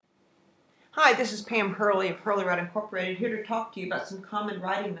Hi, this is Pam Hurley of Hurley Write Incorporated, here to talk to you about some common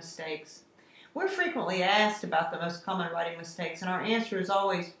writing mistakes. We're frequently asked about the most common writing mistakes, and our answer is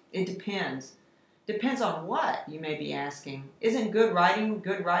always, it depends. Depends on what, you may be asking. Isn't good writing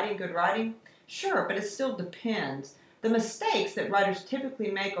good writing good writing? Sure, but it still depends. The mistakes that writers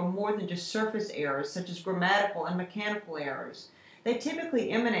typically make are more than just surface errors, such as grammatical and mechanical errors. They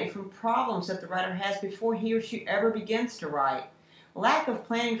typically emanate from problems that the writer has before he or she ever begins to write. Lack of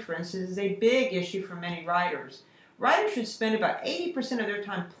planning, for instance, is a big issue for many writers. Writers should spend about 80% of their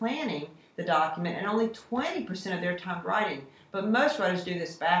time planning the document and only 20% of their time writing, but most writers do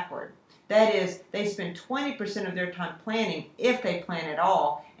this backward. That is, they spend 20% of their time planning, if they plan at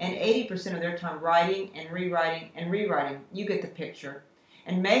all, and 80% of their time writing and rewriting and rewriting. You get the picture.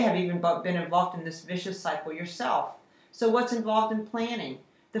 And may have even been involved in this vicious cycle yourself. So what's involved in planning?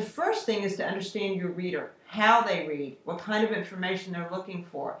 The first thing is to understand your reader, how they read, what kind of information they're looking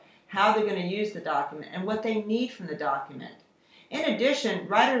for, how they're going to use the document, and what they need from the document. In addition,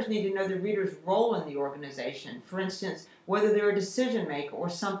 writers need to know the reader's role in the organization. For instance, whether they're a decision maker or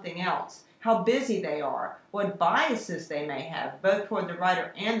something else, how busy they are, what biases they may have, both toward the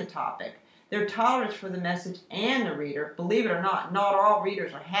writer and the topic, their tolerance for the message and the reader. Believe it or not all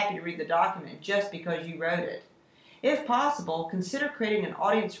readers are happy to read the document just because you wrote it. If possible, consider creating an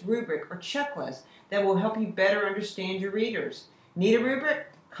audience rubric or checklist that will help you better understand your readers. Need a rubric?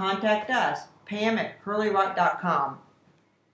 Contact us, Pam at HurleyWrite.com.